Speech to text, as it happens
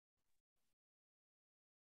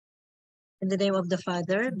In the name of the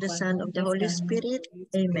Father, the Son, of the Holy Spirit.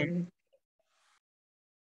 Amen.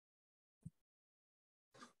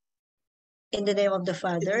 In the name of the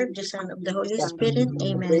Father, the Son, of the Holy Spirit.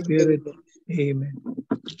 Amen. Amen.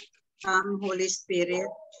 Come, Holy Spirit,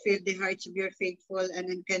 fill the hearts of your faithful and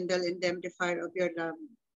enkindle in them the fire of your love.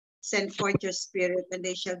 Send forth your Spirit, and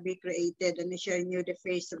they shall be created, and they shall renew the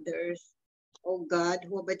face of the earth. O God,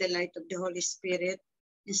 who by the light of the Holy Spirit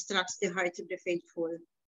instructs the hearts of the faithful,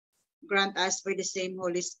 grant us by the same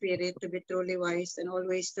Holy Spirit to be truly wise and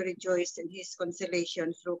always to rejoice in his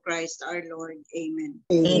consolation through Christ our Lord. Amen.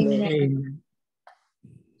 Amen. Amen.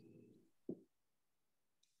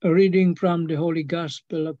 A reading from the Holy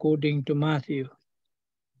Gospel according to Matthew.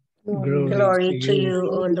 Glory to you,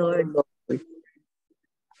 O Lord.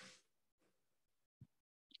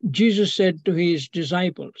 Jesus said to his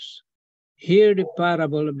disciples, "Hear the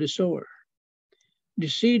parable of the sower. The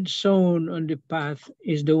seed sown on the path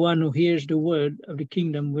is the one who hears the word of the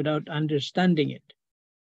kingdom without understanding it.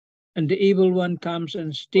 And the evil one comes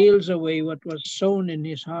and steals away what was sown in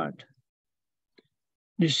his heart.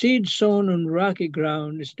 The seed sown on rocky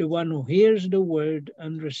ground is the one who hears the word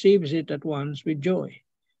and receives it at once with joy.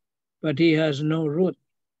 But he has no root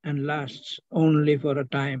and lasts only for a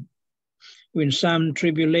time. When some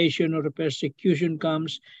tribulation or persecution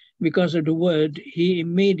comes because of the word, he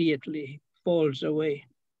immediately falls away.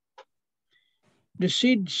 The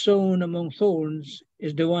seed sown among thorns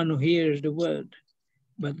is the one who hears the word,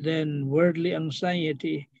 but then worldly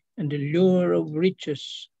anxiety and the lure of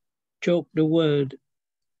riches choke the word,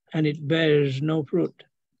 and it bears no fruit.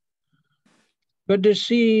 But the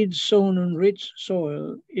seed sown on rich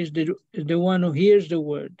soil is the one who hears the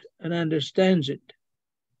word and understands it,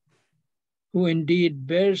 who indeed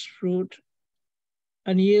bears fruit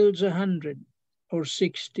and yields 100 or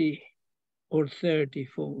 60 or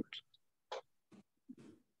 30-fold.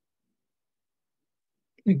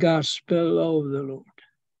 The Gospel of the Lord.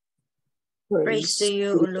 Praise to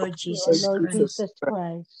you, O Lord Jesus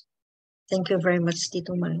Christ. Thank you very much,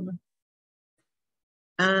 Tito Mano.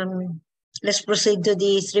 Let's proceed to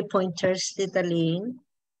the 3 pointers, Tita Lynn.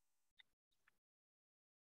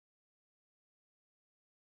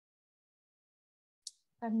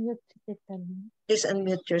 Unmute, Tita Lynn. Please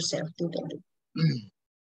unmute yourself, Tita Lynn.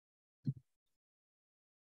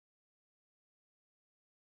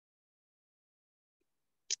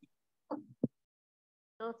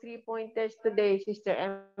 No 3 pointers today, Sister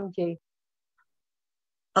MJ.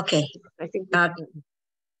 Okay. I think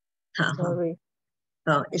Sorry.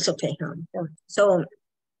 Oh, it's okay. So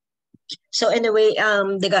anyway,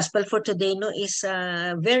 the gospel for today is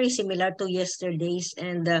very similar to yesterday's,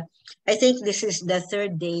 and I think this is the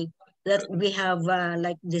third day that we have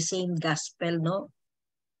like the same gospel,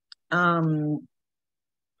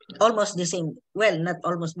 almost the same. Well, not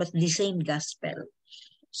almost, but the same gospel.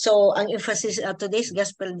 So, ang emphasis today's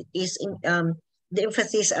gospel is the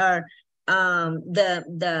emphasis are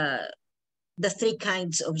the 3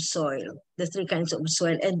 kinds of soil,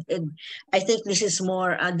 and I think this is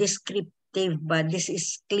more descriptive, but this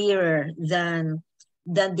is clearer than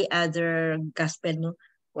the other gospel,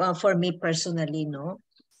 for me personally,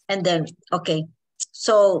 and then okay,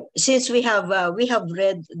 so since we have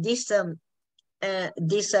read this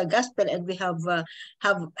gospel, and we have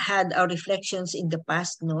had our reflections in the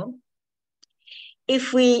past,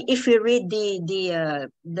 if we read the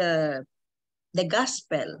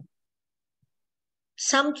gospel,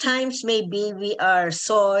 sometimes maybe we are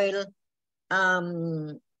soil,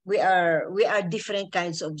 we are different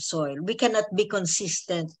kinds of soil. We cannot be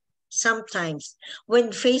consistent. Sometimes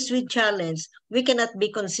when faced with challenge, we cannot be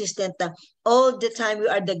consistent all the time we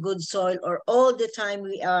are the good soil, or all the time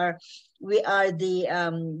we are the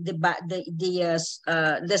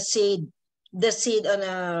seed on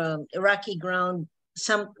a rocky ground.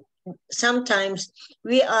 Sometimes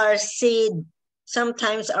we are seed.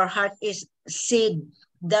 Sometimes our heart is seed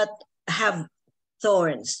that have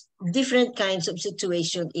thorns, different kinds of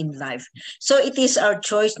situation in life. So it is our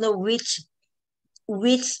choice, which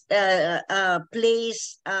place,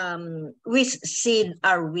 which seed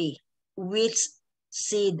are we? Which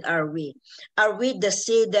seed are we? Are we the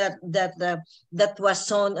seed that was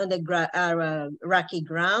sown on the rocky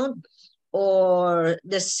ground, or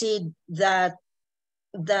the seed that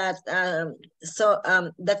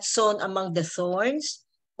sown among the thorns,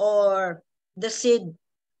 or the seed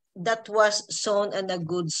that was sown on a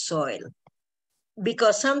good soil?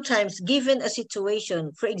 Because sometimes, given a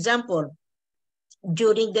situation, for example,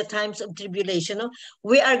 during the times of tribulation,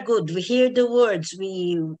 we are good. We hear the words.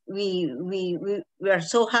 We are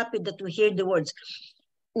so happy that we hear the words.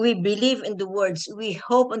 we believe in the words, we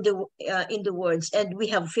hope in the words, and we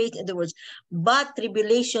have faith in the words. But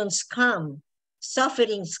tribulations come,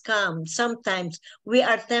 sufferings come. Sometimes we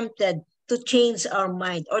are tempted to change our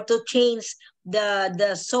mind or to change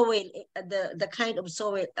the soil, the kind of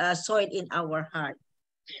soil in our heart.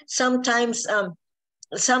 Sometimes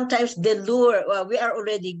sometimes the lure, we are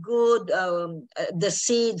already good, the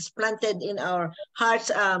seeds planted in our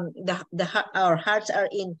hearts, our hearts are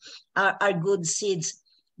in are good seeds,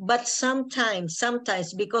 but sometimes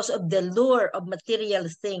because of the lure of material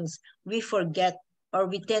things, we forget, or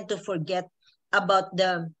we tend to forget about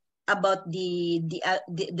the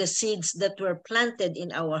seeds that were planted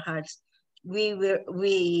in our hearts.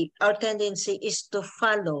 We our tendency is to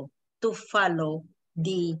follow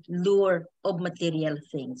the lure of material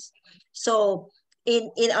things. So in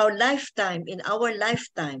our lifetime,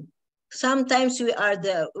 sometimes we are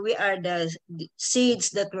the seeds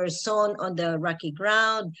that were sown on the rocky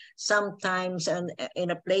ground. Sometimes in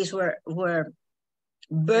a place where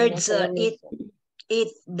birds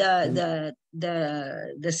eat the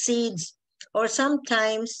seeds, or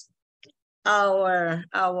sometimes our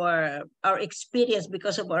experience,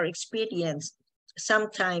 because of our experience,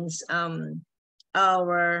 sometimes we are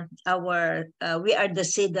the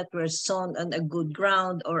seed that were sown on a good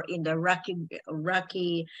ground, or in the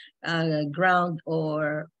rocky ground,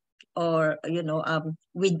 or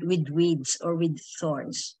with weeds or with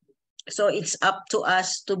thorns. So it's up to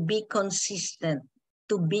us to be consistent,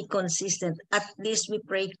 at least we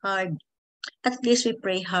pray hard,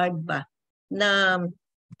 ba na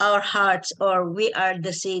our hearts, or we are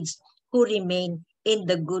the seeds who remain in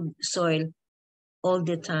the good soil all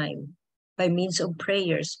the time, by means of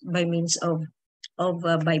prayers, by means of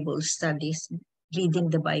Bible studies, reading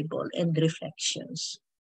the Bible, and reflections,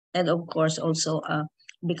 and of course also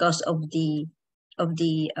because of the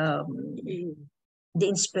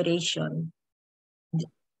inspiration.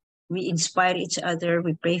 We inspire each other,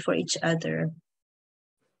 we pray for each other,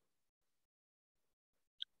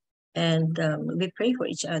 and we pray for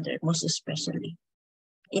each other, most especially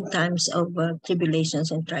in times of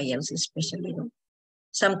tribulations and trials, especially.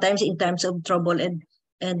 Sometimes in times of trouble and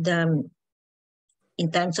in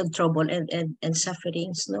times of trouble and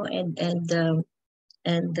sufferings, and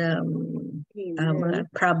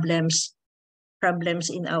problems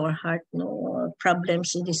in our heart,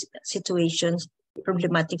 problems in these situations,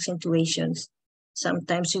 problematic situations.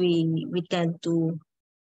 Sometimes we tend to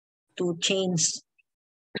change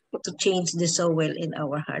the soil in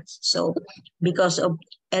our hearts. So because of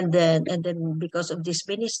and then because of this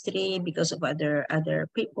ministry, because of other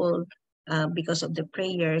people, because of the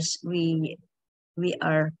prayers, we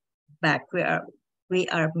are back. We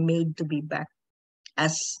are made to be back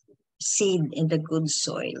as seed in the good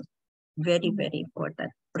soil. Very, very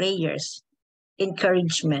important. Prayers,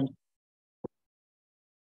 encouragement,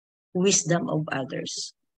 wisdom of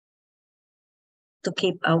others, to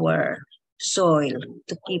keep our soil,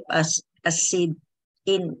 to keep us a seed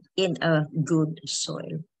in a good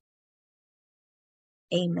soil.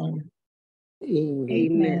 Amen.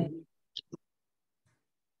 Amen.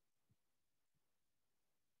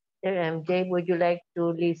 Sir MJ, would you like to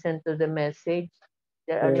listen to the message?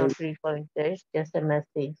 There are no 3 pointers, just a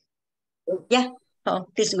message. Yeah. Oh,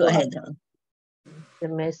 please go ahead. The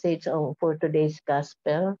message for today's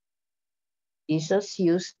gospel. Jesus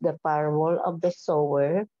used the parable of the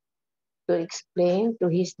sower to explain to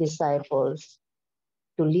his disciples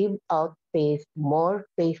to live out faith more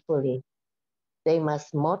faithfully. They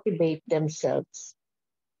must motivate themselves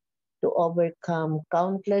to overcome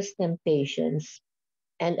countless temptations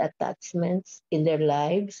and attachments in their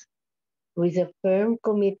lives with a firm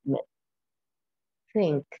commitment.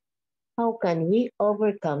 Think, how can we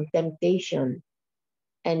overcome temptation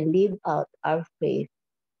and live out our faith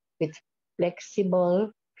with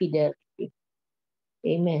flexible fidelity?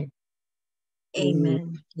 Amen.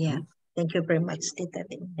 Amen. Yeah. Thank you very much, Tita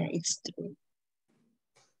Lynn. Yeah, it's true.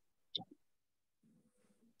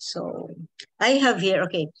 So I have here,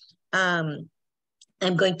 okay, I'm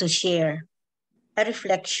going to share a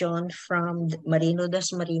reflection from Marino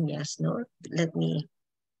das Marinas. No, let me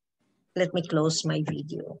close my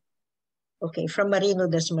video. Okay, from Marino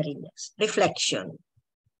das Marinas. Reflection.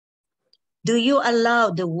 Do you allow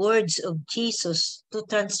the words of Jesus to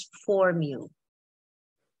transform you?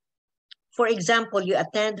 For example, you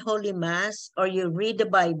attend Holy Mass or you read the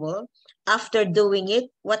Bible. After doing it,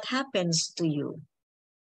 what happens to you?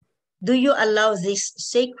 Do you allow these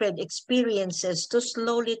sacred experiences to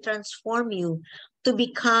slowly transform you to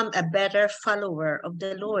become a better follower of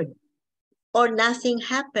the Lord? Or nothing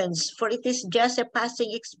happens, for it is just a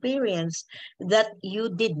passing experience that you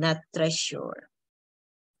did not treasure?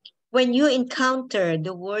 When you encounter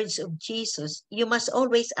the words of Jesus, you must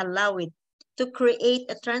always allow it to create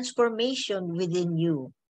a transformation within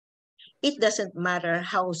you. It doesn't matter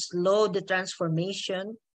how slow the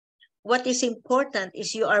transformation. What is important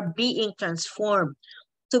is you are being transformed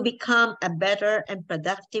to become a better and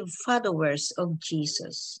productive followers of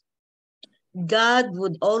Jesus. God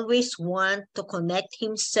would always want to connect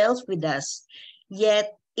himself with us,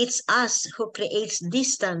 yet it's us who creates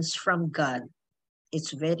distance from God.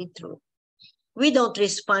 It's very true. We don't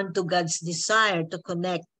respond to God's desire to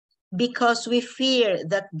connect because we fear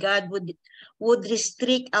that God would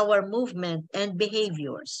restrict our movement and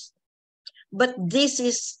behaviors. But this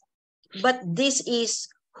is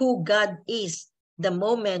who God is the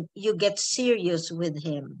moment you get serious with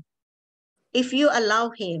him. If you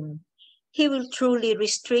allow him, he will truly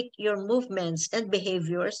restrict your movements and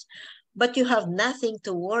behaviors, but you have nothing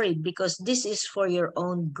to worry because this is for your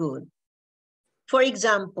own good. For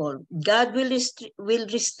example, God will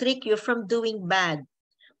restrict you from doing bad.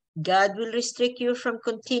 God will restrict you from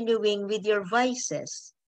continuing with your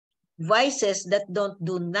vices. Vices that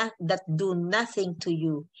do nothing to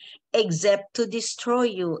you except to destroy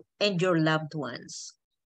you and your loved ones.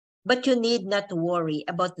 But you need not worry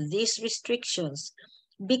about these restrictions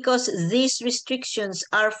because these restrictions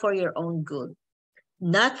are for your own good,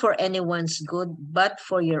 not for anyone's good, but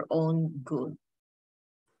for your own good.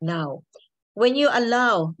 Now, when you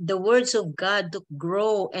allow the words of God to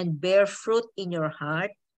grow and bear fruit in your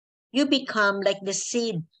heart, you become like the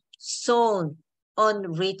seed sown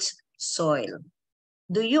on rich soil.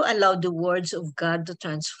 Do you allow the words of God to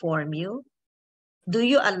transform you? Do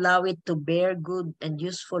you allow it to bear good and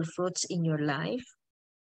useful fruits in your life?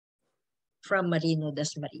 From Marino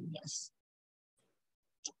Das Marinas.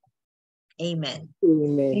 Amen.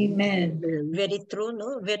 Amen. Amen. Very true,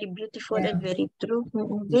 no? Very beautiful Yeah. and very true.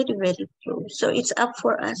 Very, very true. So it's up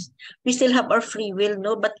for us. We still have our free will,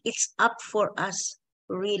 no? But it's up for us,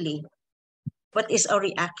 really. What is our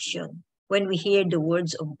reaction when we hear the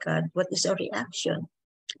words of God? What is our reaction?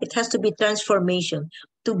 It has to be transformation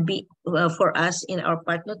to be, for us in our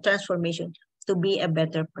part, not transformation, to be a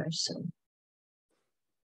better person.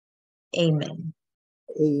 Amen.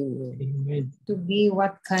 Amen. Amen. To be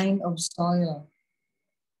what kind of soil?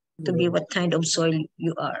 To be what kind of soil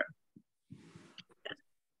you are.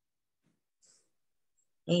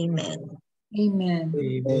 Amen. Amen.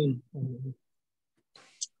 Amen.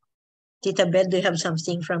 Tita Bel, do you have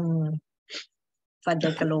something from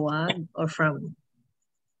Father Kaluwag or from?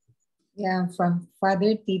 Yeah, from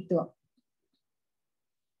Father Tito.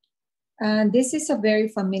 This is a very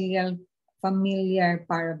familiar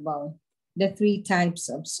parable, the three types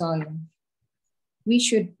of soil. We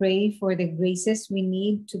should pray for the graces we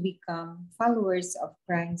need to become followers of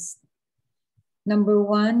Christ. Number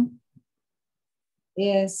one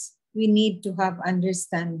is we need to have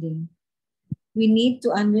understanding. We need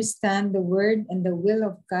to understand the word and the will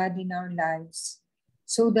of God in our lives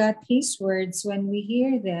so that his words, when we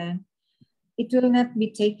hear them, it will not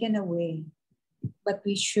be taken away, but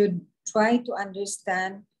we should try to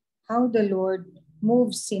understand how the Lord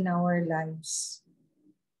moves in our lives.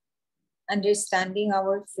 Understanding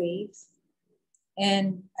our faith,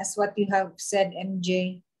 and as what you have said,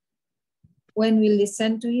 MJ, when we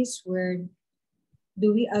listen to his word,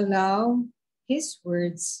 do we allow his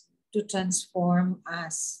words to transform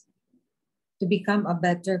us to become a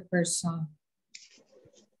better person?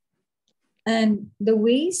 And the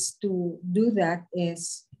ways to do that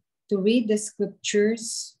is to read the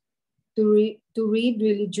scriptures, to read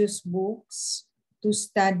religious books, to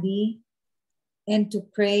study, and to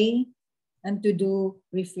pray, and to do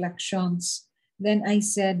reflections. Then I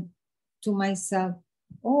said to myself,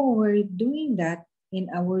 oh, we're doing that in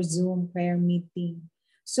our Zoom prayer meeting.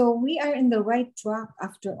 So we are in the right track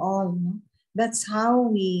after all. No? That's how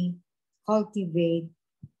we cultivate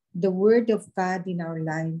the word of God in our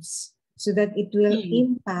lives so that it will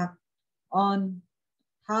impact on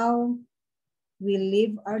how we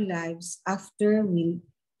live our lives after we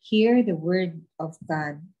hear the word of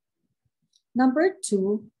God. Number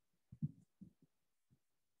two,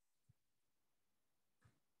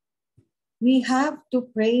 we have to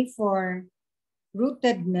pray for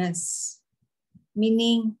rootedness,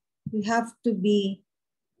 meaning we have to be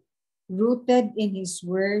rooted in his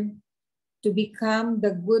word to become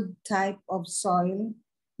the good type of soil,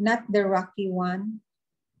 not the rocky one,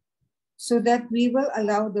 so that we will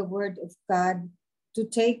allow the word of God to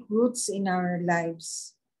take roots in our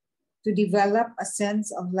lives, to develop a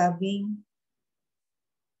sense of loving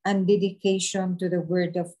and dedication to the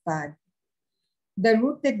word of God. The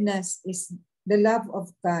rootedness is the love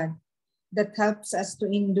of God that helps us to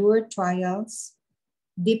endure trials,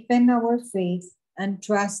 deepen our faith, and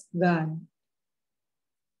trust God.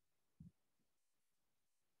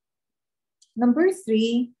 Number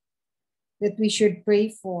 3 that we should pray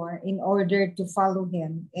for in order to follow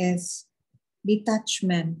Him is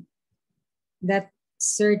detachment, that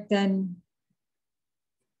certain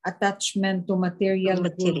attachment to material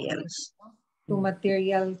materials. to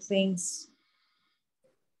material things.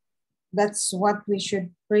 That's what we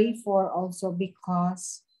should pray for also,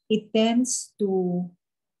 because it tends to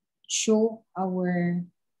show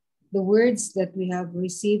the words that we have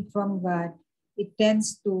received from God. It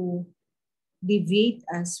tends to deviate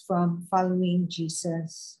us from following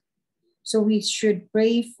Jesus. So we should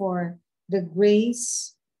pray for the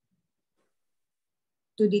grace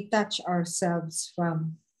to detach ourselves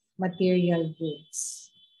from material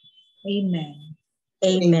goods. Amen.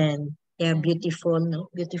 Amen. Yeah, beautiful, no?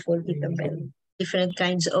 Beautiful, Tita Bel. Different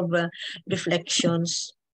kinds of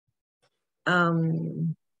reflections.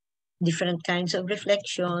 Different kinds of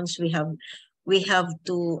reflections. We have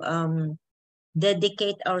to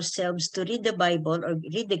dedicate ourselves to read the Bible or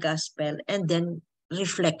read the gospel, and then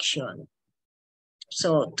reflection.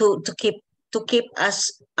 So to keep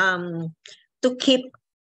us to keep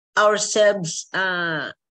ourselves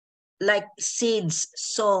like seeds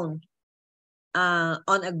sown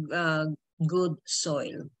on a good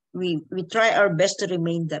soil. We try our best to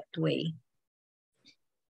remain that way.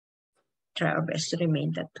 Try our best to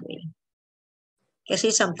remain that way.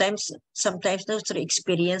 Kasi sometimes no, through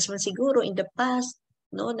experience man siguro in the past,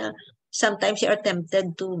 no, na sometimes you are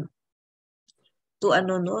tempted to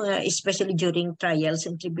especially during trials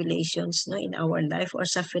and tribulations, no, in our life, or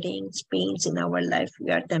sufferings, pains in our life,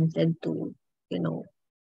 we are tempted to,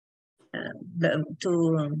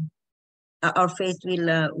 our faith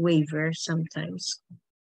will waver sometimes.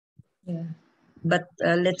 Yeah. But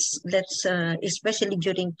let's especially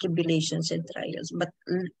during tribulations and trials, but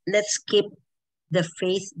let's keep the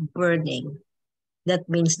faith burning. That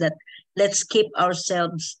means that let's keep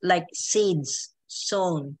ourselves like seeds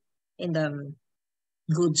sown in the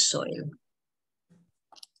good soil.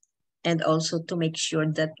 And also to make sure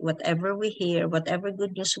that whatever we hear, whatever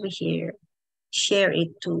good news we hear, share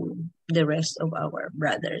it to the rest of our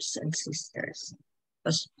brothers and sisters.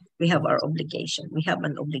 Because we have our obligation. We have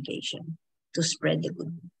an obligation to spread the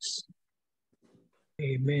good news.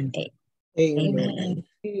 Amen. Amen.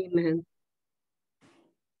 Amen.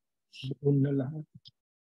 Doon na lahat.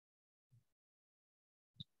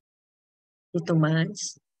 Tito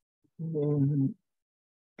Mans?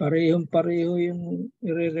 Parehong-pareho yung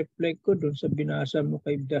i-reflect ko doon sa binasa mo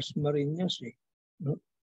kay Dasmariñas eh. No?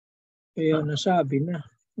 Kaya nasabi na,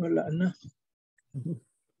 wala na.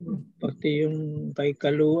 Pati yung kay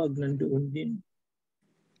Kaluwag nandoon din.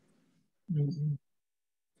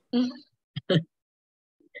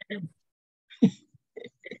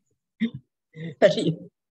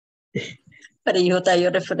 Pareho tayo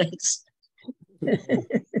reference.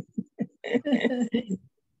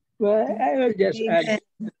 Well, I will just add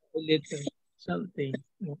a little something.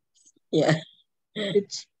 Yeah.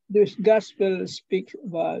 This gospel speaks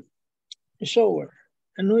about the sower.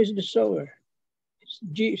 And who is the sower? It's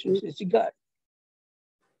Jesus, it's God.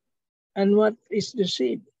 And what is the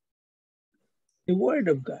seed? The word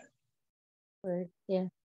of God. Word,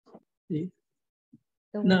 yeah. See?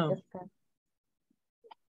 The Now, word of God.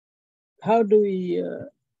 how do we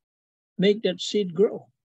make that seed grow?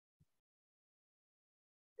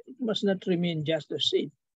 It must not remain just a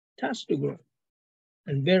seed. It has to grow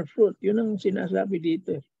and bear fruit. Yun ang sinasabi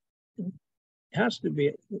dito. It has to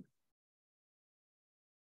bear fruit.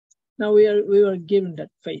 Now we were given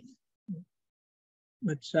that faith.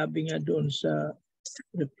 But sabi nga doon sa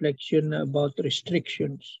reflection about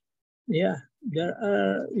restrictions. Yeah,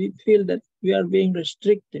 we feel that we are being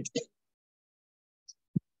restricted.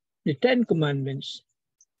 The 10 Commandments,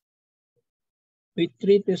 we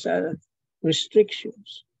treat this as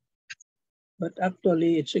restrictions. But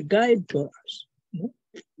actually, it's a guide for us. No?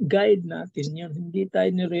 Guide natin yun. Hindi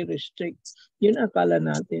tayo nire-restrict. Yun akala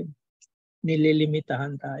natin.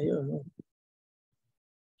 Nililimitahan tayo. No?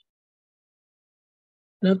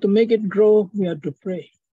 Now, to make it grow, we have to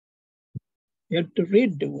pray. We have to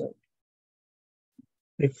read the word.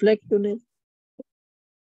 Reflect on it.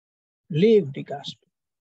 Live the gospel.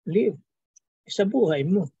 Live. Sa buhay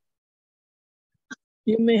mo.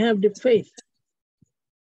 You may have the faith.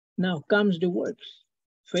 Now comes the works.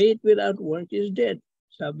 Faith without work is dead.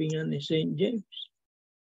 Sabi nga ni St. James,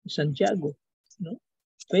 Santiago. No?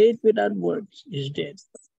 Faith without works is dead.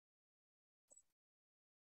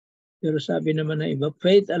 Pero sabi naman na iba,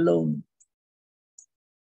 faith alone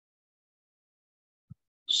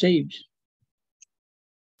saves.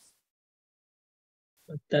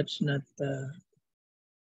 but that's not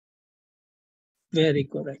very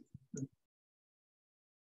correct.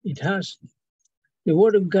 It has. The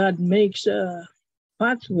Word of God makes a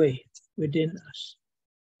pathway within us.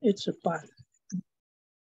 It's a path.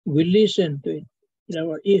 We listen to it with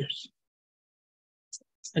our ears.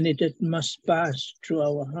 And it must pass through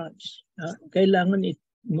our hearts. Kailangan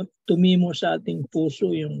tumimo sa ating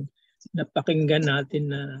puso yung napakinggan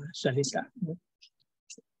natin na salita.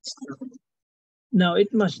 Now,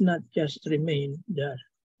 it must not just remain there.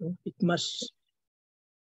 It must,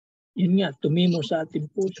 yun nga, tumimo sa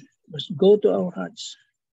ating puso. It must go to our hearts.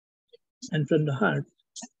 And from the heart,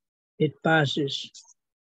 it passes,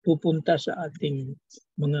 pupunta sa ating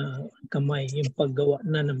mga kamay, yung paggawa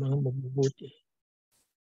na ng mga mabubuti.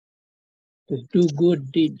 To do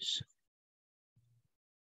good deeds.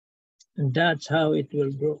 And that's how it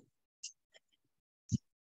will grow.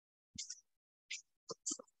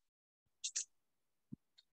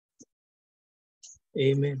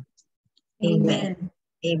 Amen. Amen.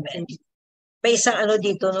 Amen. May isang ano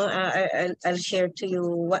dito, no? I'll share to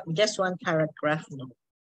you just one paragraph. No?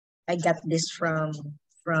 I got this from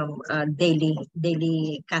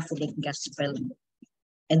Daily Catholic Gospel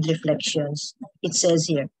and Reflections. It says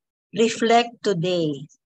here, reflect today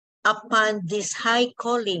upon this high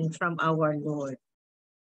calling from our Lord,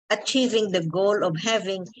 achieving the goal of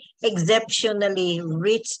having exceptionally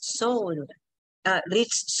rich soul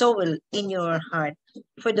in your heart,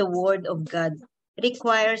 for the Word of God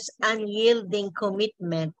requires unyielding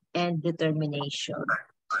commitment and determination.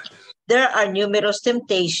 There are numerous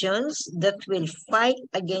temptations that will fight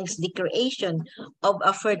against the creation of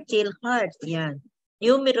a fertile heart. Yan.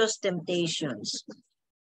 Numerous temptations.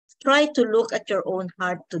 Try to look at your own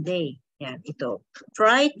heart today. Yan, ito.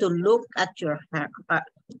 Try to look at your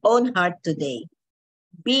own heart today.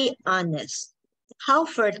 Be honest. How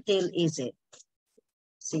fertile is it?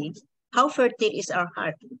 See, how fertile is our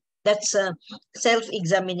heart? That's a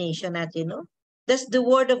self-examination natin, no? Does the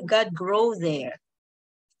Word of God grow there?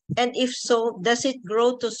 And if so, does it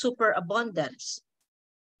grow to superabundance?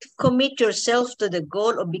 Commit yourself to the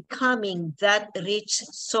goal of becoming that rich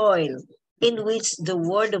soil in which the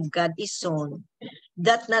Word of God is sown,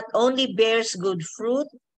 that not only bears good fruit,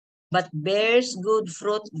 but bears good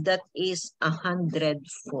fruit that is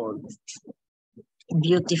 100-fold.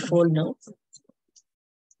 Beautiful, no?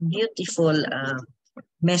 Beautiful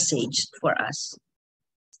message for us.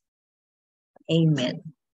 Amen.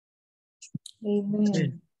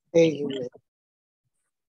 Amen. Amen.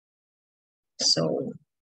 So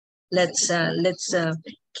let's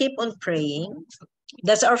keep on praying.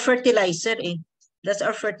 That's our fertilizer. That's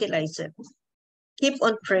our fertilizer. Keep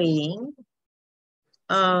on praying.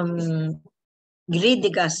 Read the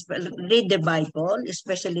gospel, read the Bible,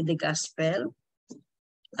 especially the gospel.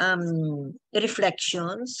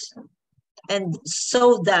 Reflections, and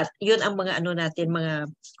so that yun ang mga ano natin, mga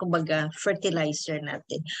kumbaga fertilizer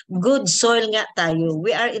natin. Good soil nga tayo.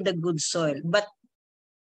 We are in the good soil, but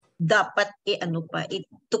dapat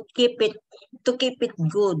to keep it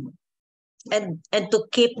good, and to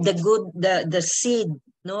keep the good, the seed,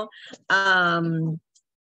 no,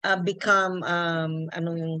 become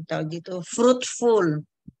anong yung tawag dito, fruitful,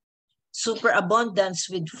 superabundance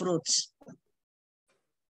with fruits.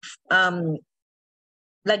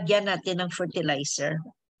 Lagyan natin ng fertilizer,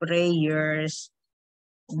 prayers,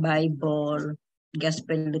 Bible,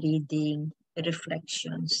 gospel reading,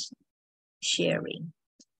 reflections, sharing.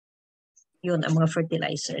 Yun ang mga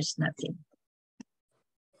fertilizers natin.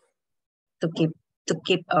 To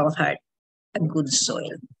keep our heart a good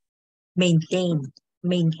soil. Maintain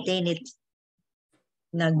it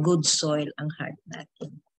na good soil ang heart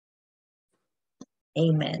natin.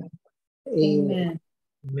 Amen. Amen.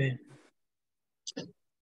 Amen.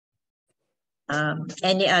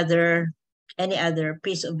 Any other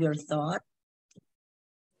piece of your thought?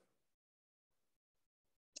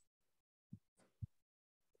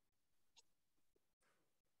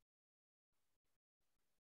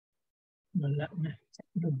 Wala na.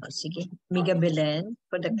 Sige. Miga Belen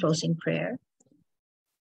for the closing prayer.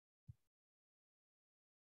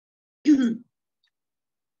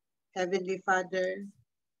 Heavenly Father,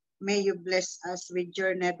 may you bless us with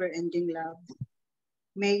your never-ending love.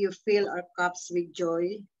 May you fill our cups with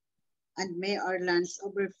joy, and may our lands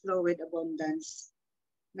overflow with abundance.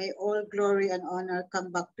 May all glory and honor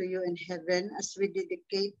come back to you in heaven as we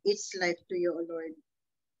dedicate each life to you, O Lord.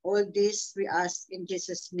 All this we ask in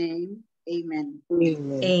Jesus' name. Amen.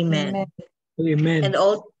 Amen. Amen. Amen. And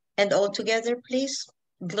all together, please.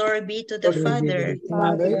 Glory be to the Glory be to Father, the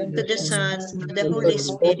Father, to the Son, to the and Holy to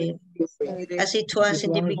the Holy Spirit, as it was It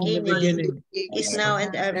in the was in the beginning, beginning, is now,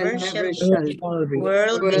 and and ever shall ever be, shall be,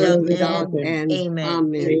 world world without without end. without end. end. Amen.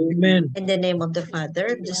 Amen. Amen. In the name of the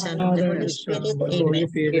Father, the Son, and the Father, Holy the Son, Spirit. and the Holy Amen.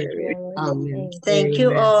 Spirit. Amen. Thank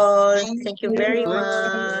you Amen. all. Thank you Thank you very very much.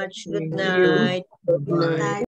 much. Good Thank you. night. Good Bye-bye. night.